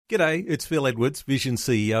G'day, it's Phil Edwards, Vision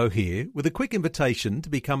CEO here, with a quick invitation to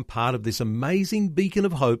become part of this amazing beacon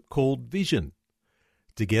of hope called Vision.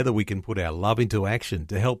 Together we can put our love into action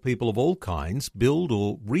to help people of all kinds build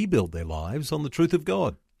or rebuild their lives on the truth of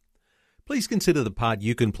God. Please consider the part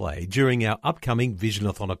you can play during our upcoming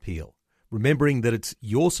Visionathon appeal, remembering that it's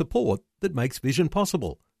your support that makes Vision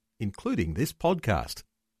possible, including this podcast.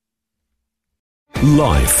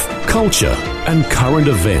 Life, culture, and current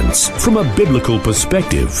events from a biblical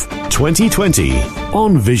perspective. 2020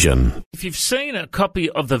 on Vision. If you've seen a copy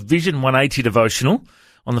of the Vision 180 devotional,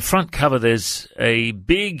 on the front cover there's a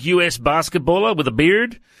big US basketballer with a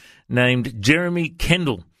beard named Jeremy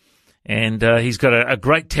Kendall. And he's got a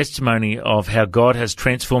great testimony of how God has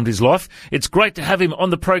transformed his life. It's great to have him on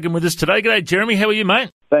the program with us today. G'day, Jeremy. How are you, mate?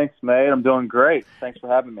 Thanks, mate. I'm doing great. Thanks for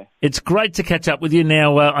having me. It's great to catch up with you.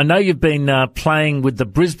 Now, I know you've been playing with the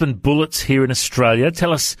Brisbane Bullets here in Australia.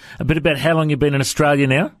 Tell us a bit about how long you've been in Australia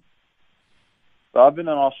now. So I've been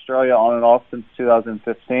in Australia on and off since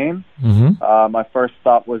 2015. My first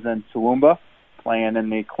stop was in Toowoomba, playing in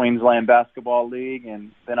the Queensland Basketball League,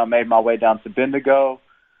 and then I made my way down to Bendigo,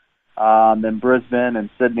 then Brisbane and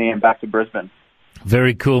Sydney, and back to Brisbane.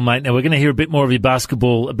 Very cool, mate. Now, we're going to hear a bit more of your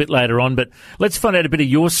basketball a bit later on, but let's find out a bit of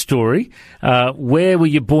your story. Where were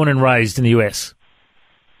you born and raised in the US?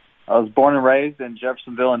 I was born and raised in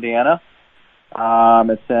Jeffersonville, Indiana.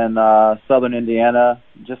 It's in southern Indiana,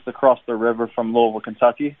 just across the river from Louisville,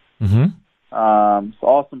 Kentucky. It's an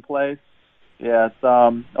awesome place. Yeah, it's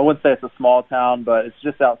I wouldn't say it's a small town, but it's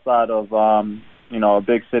just outside of a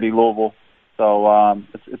big city, Louisville. So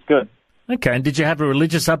it's good. Okay, and did you have a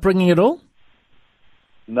religious upbringing at all?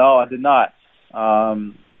 No, I did not.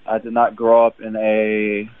 I did not grow up in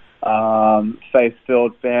a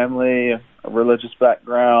faith-filled family, a religious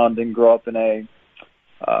background. Didn't grow up in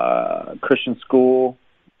a Christian school.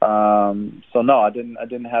 So no, I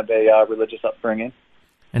didn't have a religious upbringing.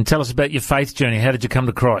 And tell us about your faith journey. How did you come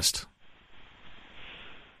to Christ?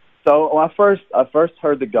 So when I first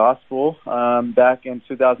heard the gospel back in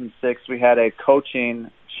 2006. We had a coaching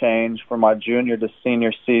change for my junior to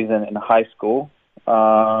senior season in high school,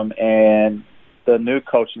 and the new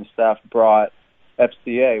coaching staff brought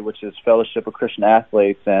FCA, which is Fellowship of Christian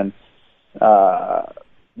Athletes, and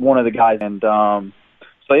one of the guys. And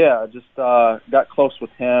I just got close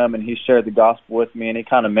with him, and he shared the gospel with me, and he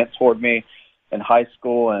kind of mentored me in high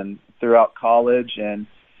school and throughout college, and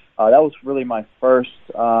that was really my first,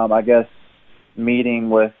 meeting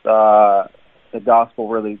with the gospel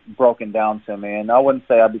really broken down to me. And I wouldn't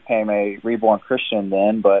say I became a reborn Christian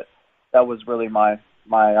then, but that was really my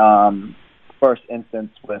first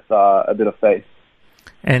instance with a bit of faith.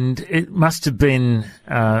 And it must have been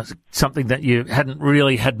something that you hadn't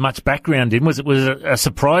really had much background in. Was it a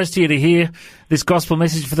surprise to you to hear this gospel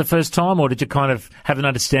message for the first time, or did you kind of have an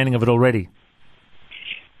understanding of it already?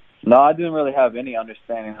 No, I didn't really have any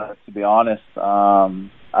understanding of it, to be honest.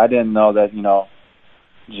 I didn't know that,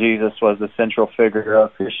 Jesus was the central figure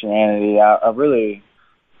of Christianity. I really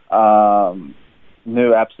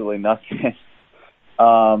knew absolutely nothing.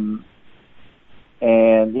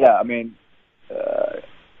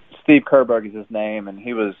 Steve Kerberg is his name, and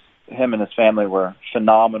him and his family were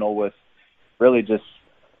phenomenal with really just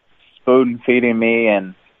spoon feeding me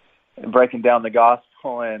and breaking down the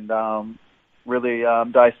gospel and really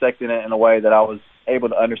dissecting it in a way that I was able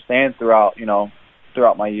to understand throughout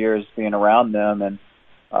my years being around them, and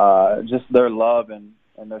just their love and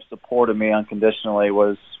their support of me unconditionally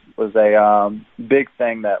was a big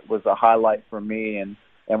thing that was a highlight for me, and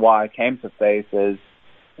why I came to faith is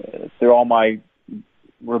through all my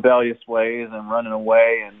rebellious ways and running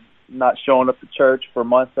away and not showing up to church for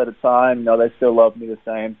months at a time. They still loved me the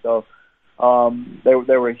same. So they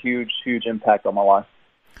were a huge impact on my life.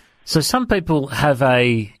 So some people have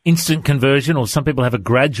a instant conversion, or some people have a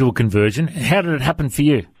gradual conversion. How did it happen for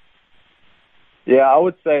you? Yeah, I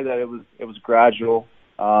would say that it was gradual.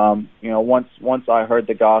 Once I heard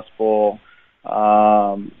the gospel,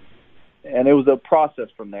 and it was a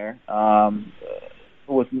process from there.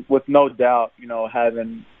 With no doubt,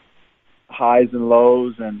 having highs and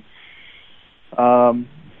lows, and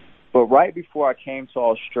but right before I came to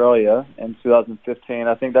Australia in 2015,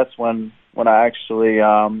 I think that's when I actually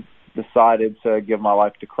decided to give my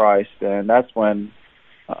life to Christ, and that's when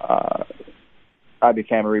I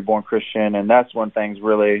became a reborn Christian, and that's when things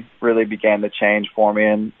really, really began to change for me.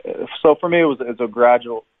 And so for me, it was a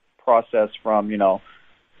gradual process from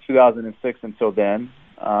 2006 until then.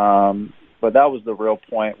 But that was the real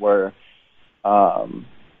point where I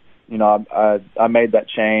made that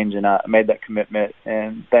change and I made that commitment,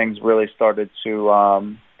 and things really started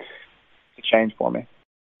to change for me.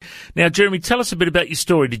 Now, Jeremy, tell us a bit about your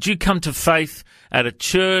story. Did you come to faith at a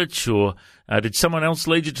church, or did someone else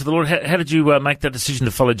lead you to the Lord? How did you make that decision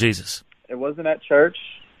to follow Jesus? It wasn't at church.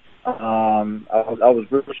 I was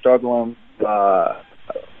really struggling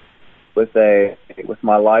with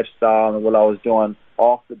my lifestyle and what I was doing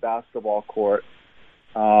off the basketball court,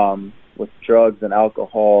 with drugs and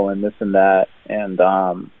alcohol and this and that. And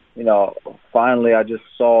finally I just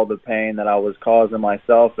saw the pain that I was causing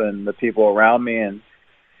myself and the people around me, and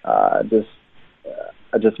I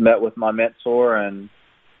just met with my mentor and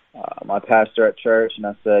my pastor at church, and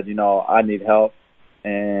I said, I need help.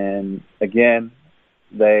 And again,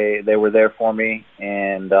 they were there for me,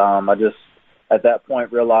 and I just at that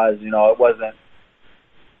point realized, it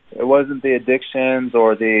wasn't the addictions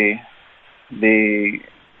or the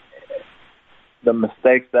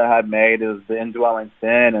mistakes that I had made. It was the indwelling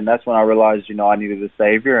sin, and that's when I realized, I needed a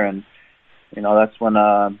Savior, and that's when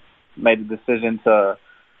I made the decision to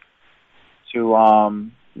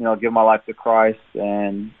give my life to Christ,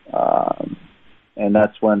 and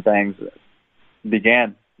that's when things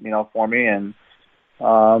began, for me, and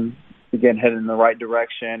began heading in the right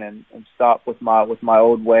direction, and stopped with my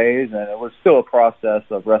old ways. And it was still a process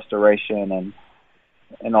of restoration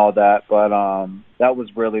and all that, but that was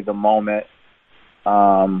really the moment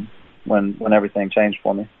when everything changed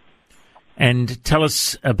for me. And tell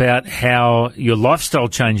us about how your lifestyle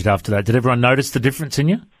changed after that. Did everyone notice the difference in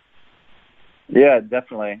you? Yeah,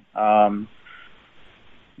 definitely.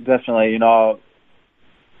 Definitely. I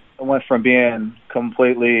went from being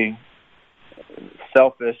completely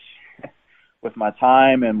selfish with my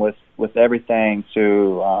time and with everything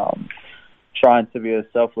to trying to be as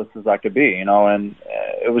selfless as I could be, and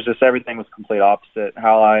it was just everything was complete opposite.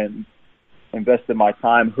 How I invested my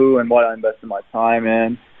time, who and what I invested my time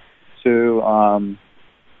in, to I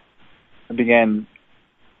began,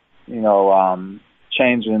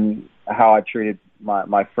 changing how I treated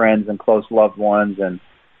my friends and close loved ones, and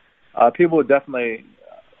people definitely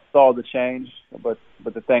saw the change. But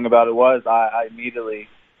the thing about it was, I immediately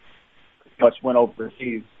pretty much went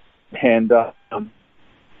overseas and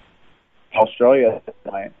Australia at that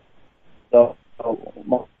point. So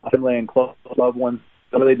my family and close loved ones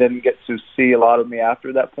really didn't get to see a lot of me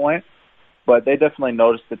after that point, but they definitely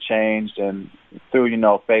noticed the change, and through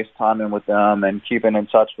FaceTiming with them and keeping in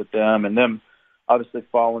touch with them, and them obviously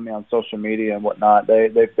following me on social media and whatnot,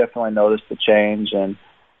 they've definitely noticed the change, and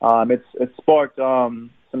it's sparked some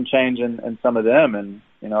change in some of them. And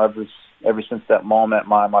ever since that moment,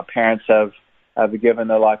 my parents have given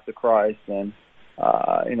their life to Christ, and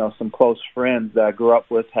some close friends that I grew up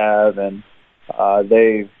with have, and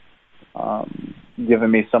they've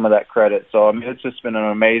given me some of that credit. So it's just been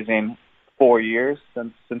an amazing 4 years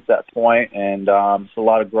since that point, and it's a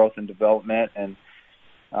lot of growth and development, and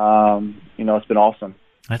it's been awesome.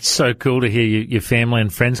 That's so cool to hear your family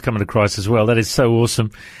and friends coming to Christ as well. That is so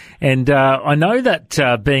awesome. And I know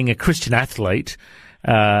that being a Christian athlete,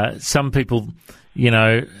 some people,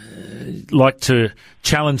 like to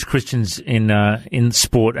challenge Christians in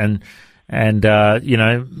sport, and you're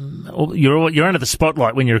under the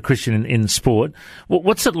spotlight when you're a Christian in sport.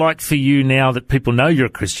 What's it like for you now that people know you're a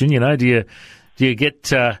Christian? Do you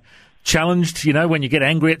get challenged, when you get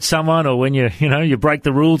angry at someone, or when you break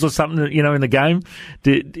the rules or something, in the game?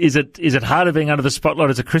 Is it harder being under the spotlight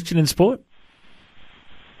as a Christian in sport?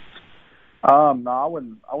 No, I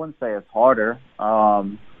wouldn't say it's harder.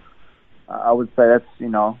 I would say that's,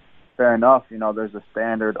 fair enough. There's a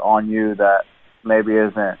standard on you that maybe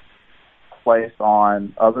isn't placed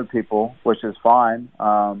on other people, which is fine.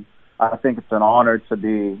 I think it's an honor to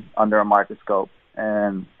be under a microscope,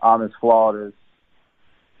 and I'm as flawed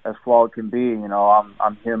can be.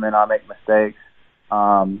 I'm human. I make mistakes.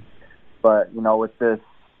 But with this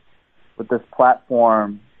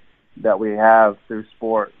platform that we have through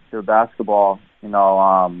sport, through basketball,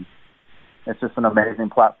 it's just an amazing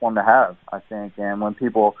platform to have, I think. And when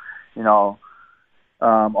people,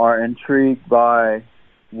 are intrigued by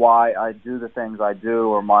why I do the things I do,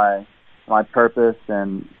 or my purpose,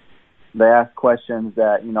 and they ask questions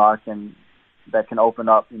that that can open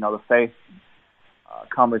up the faith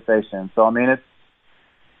conversation. So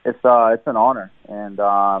it's an honor, and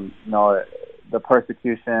the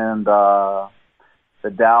persecution, the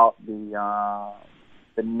doubt, the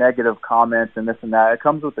negative comments, and this and that, it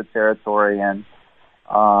comes with the territory, and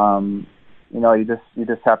you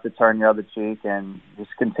just have to turn your other cheek and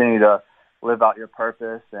just continue to live out your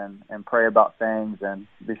purpose, and pray about things, and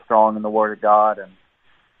be strong in the Word of God. And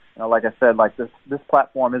like I said, like this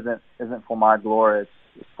platform isn't for my glory;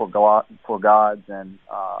 it's for God's, and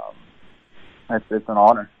it's an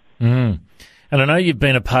honor. Mm. And I know you've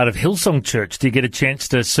been a part of Hillsong Church. Do you get a chance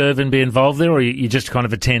to serve and be involved there, or you just kind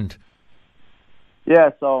of attend?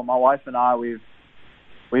 Yeah, so my wife and I, we've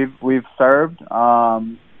served,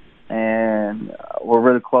 and we're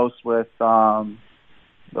really close with the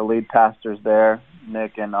lead pastors there,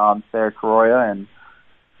 Nick and Sarah Coroya. And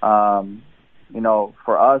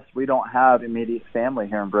for us, we don't have immediate family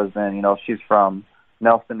here in Brisbane. She's from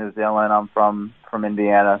Nelson, New Zealand. I'm from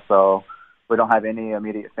Indiana, so we don't have any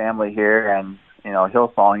immediate family here. And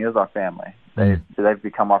Hillsong is our family. They've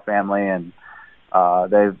become our family, and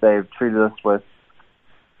they've treated us with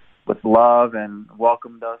love and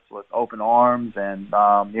welcomed us with open arms. And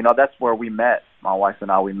that's where we met. My wife and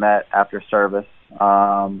I, we met after service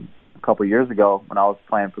a couple of years ago when I was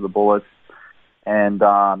playing for the Bullets, and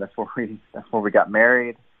that's where we got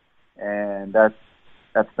married, and that's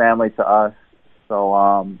family to us.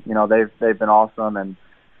 So they've been awesome, and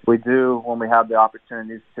we do, when we have the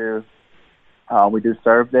opportunities to, we do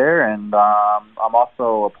serve there. And I'm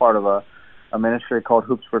also a part of a ministry called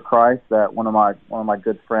Hoops for Christ that one of my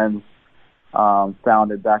good friends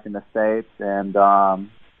founded back in the States, and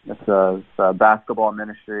it's a basketball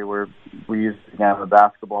ministry where we use the game of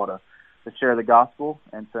basketball to share the gospel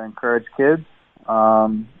and to encourage kids.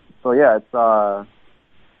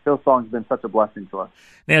 Hillsong's been such a blessing to us.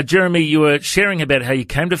 Now, Jeremy, you were sharing about how you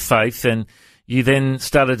came to faith and you then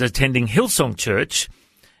started attending Hillsong Church,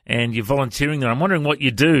 and you're volunteering there. I'm wondering what you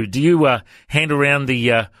do. Do you hand around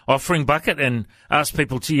the offering bucket and ask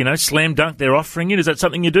people to, slam dunk their offering in? Is that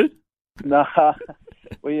something you do? No,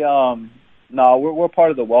 we're part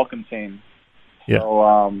of the welcome team. Yeah.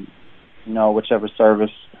 So, whichever service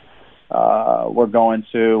we're going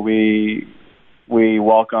to, we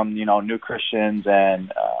welcome, new Christians,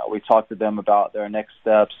 and we talk to them about their next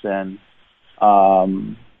steps and,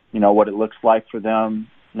 what it looks like for them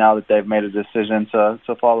now that they've made a decision to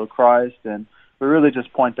follow Christ. And we really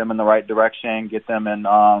just point them in the right direction, get them in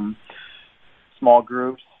small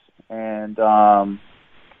groups, and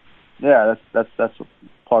that's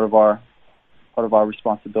part of our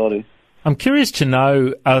responsibility. I'm curious to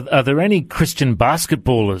know, are there any Christian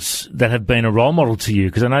basketballers that have been a role model to you?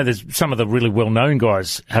 Because I know there's some of the really well-known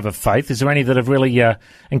guys have a faith. Is there any that have really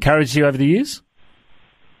encouraged you over the years?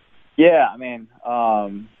 Yeah,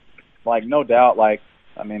 no doubt.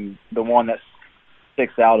 The one that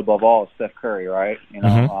sticks out above all is Steph Curry, right?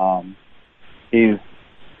 He's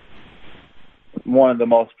one of the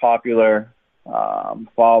most popular,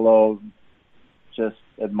 followed, just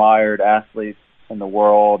admired athletes in the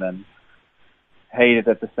world, and hated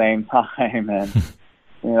at the same time. And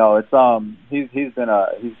he's been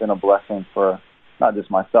a blessing for not just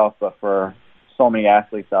myself, but for so many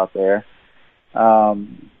athletes out there.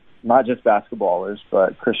 Not just basketballers,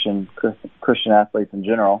 but Christian athletes in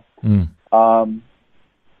general. But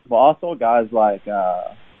also guys like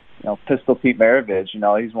Pistol Pete Maravich.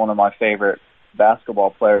 He's one of my favorite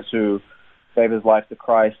basketball players who gave his life to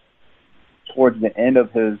Christ towards the end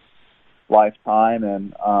of his lifetime.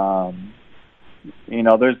 And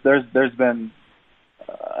there's been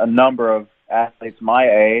a number of athletes my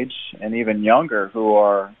age and even younger who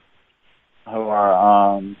are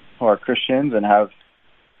Christians and have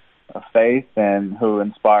a faith, and who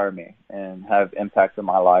inspire me and have impacted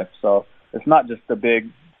my life. So it's not just the big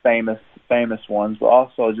famous ones, but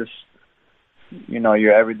also just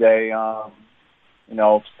your everyday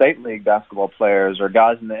state league basketball players, or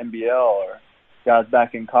guys in the NBL, or guys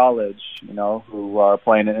back in college, who are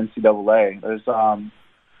playing in NCAA. There's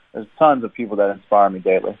tons of people that inspire me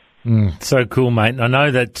daily. So cool, mate. And I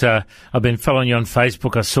know that I've been following you on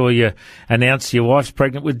Facebook. I saw you announce your wife's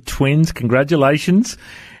pregnant with twins. Congratulations.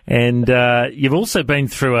 And you've also been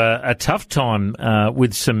through a tough time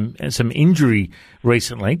with some injury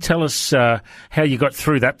recently. Tell us how you got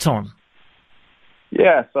through that time.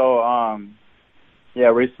 Yeah, so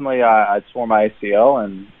recently I tore my ACL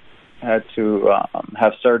and had to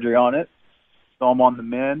have surgery on it. So I'm on the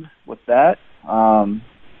mend with that.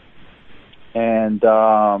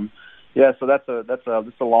 So that's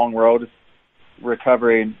a long road.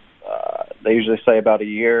 Recovery, they usually say about a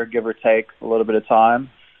year, give or take a little bit of time.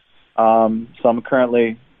 So I'm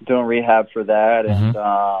currently doing rehab for that. And,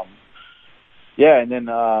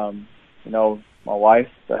 my wife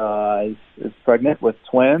is pregnant with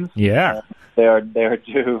twins. Yeah. They are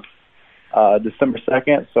due December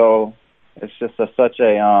 2nd. So it's just such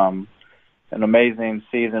an amazing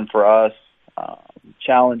season for us.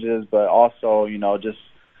 Challenges, but also,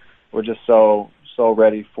 we're just so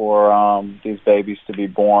ready for these babies to be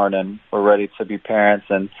born, and we're ready to be parents,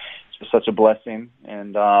 and it's just such a blessing.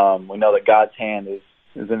 And we know that God's hand is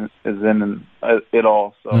in it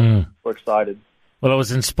all. So we're excited. Well, I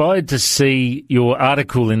was inspired to see your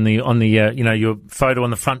article your photo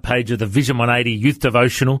on the front page of the Vision 180 Youth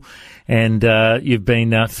Devotional, and you've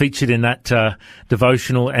been featured in that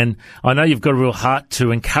devotional. And I know you've got a real heart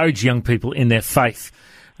to encourage young people in their faith.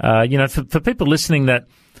 For people listening that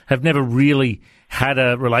have never really had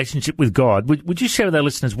a relationship with God, would you share with our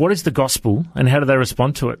listeners what is the gospel and how do they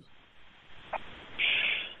respond to it?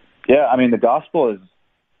 Yeah, I mean, the gospel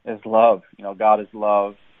is love. God is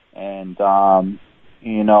love. And,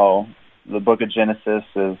 the book of Genesis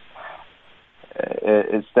it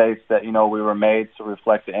states that, we were made to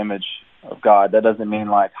reflect the image of God. That doesn't mean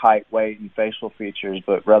like height, weight, and facial features,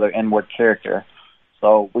 but rather inward character.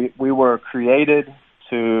 So we were created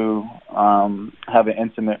to have an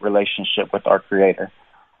intimate relationship with our Creator.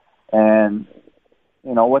 And,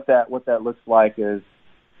 what that looks like is,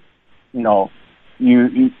 you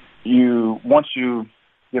once you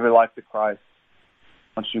give your life to Christ,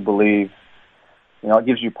 once you believe, it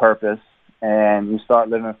gives you purpose, and you start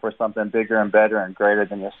living for something bigger and better and greater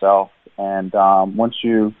than yourself. And once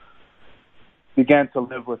you begin to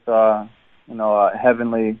live with a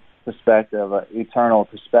heavenly perspective, an eternal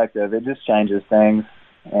perspective, it just changes things,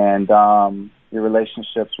 and your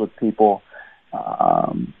relationships with people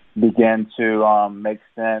begin to make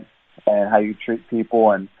sense, and how you treat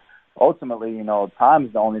people, and ultimately, time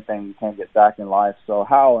is the only thing you can't get back in life. So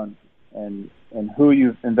how and who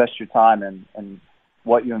you invest your time in and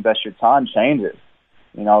what you invest your time changes,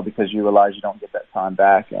 because you realize you don't get that time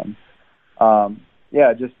back. And I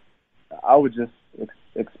would just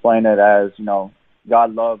explain it as,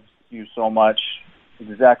 God loves you so much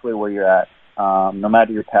exactly where you're at, no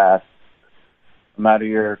matter your past, no matter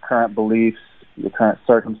your current beliefs, your current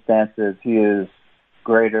circumstances. He is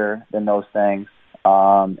greater than those things,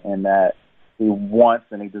 and that He wants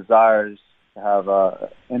and He desires to have an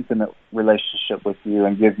intimate relationship with you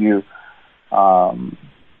and give you,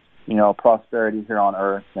 prosperity here on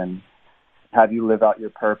earth, and have you live out your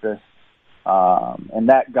purpose. And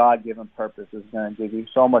that God-given purpose is going to give you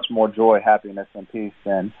so much more joy, happiness, and peace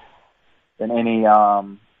than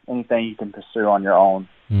anything you can pursue on your own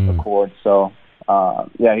accord. So,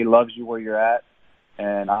 He loves you where you're at,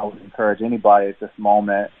 and I would encourage anybody at this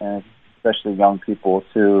moment, and especially young people,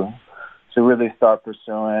 to really start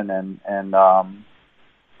pursuing and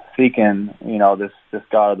seeking, this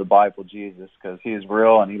God of the Bible, Jesus, because He is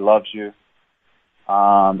real and He loves you,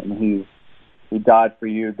 and He died for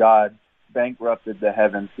you. God bankrupted the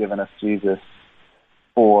heavens, giving us Jesus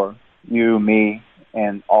for you, me,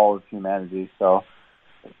 and all of humanity. So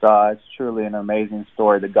it's truly an amazing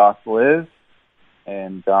story. The gospel is,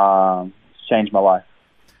 and it's changed my life.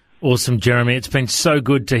 Awesome, Jeremy. It's been so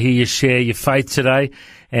good to hear you share your faith today,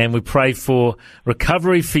 and we pray for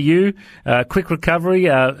recovery for you, quick recovery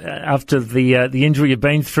after the injury you've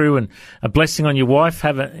been through, and a blessing on your wife,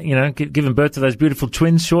 giving birth to those beautiful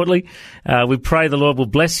twins shortly. We pray the Lord will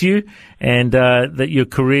bless you, and that your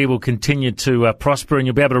career will continue to prosper, and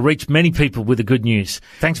you'll be able to reach many people with the good news.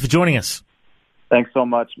 Thanks for joining us. Thanks so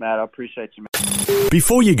much, Matt. I appreciate you, man.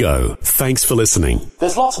 Before you go, thanks for listening.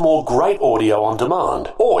 There's lots more great audio on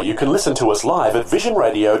demand, or you can listen to us live at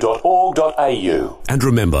visionradio.org.au. And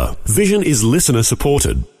remember, Vision is listener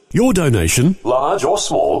supported. Your donation, large or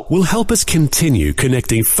small, will help us continue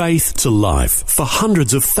connecting faith to life for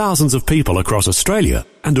hundreds of thousands of people across Australia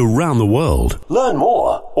and around the world. Learn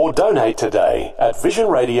more or donate today at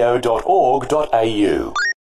visionradio.org.au.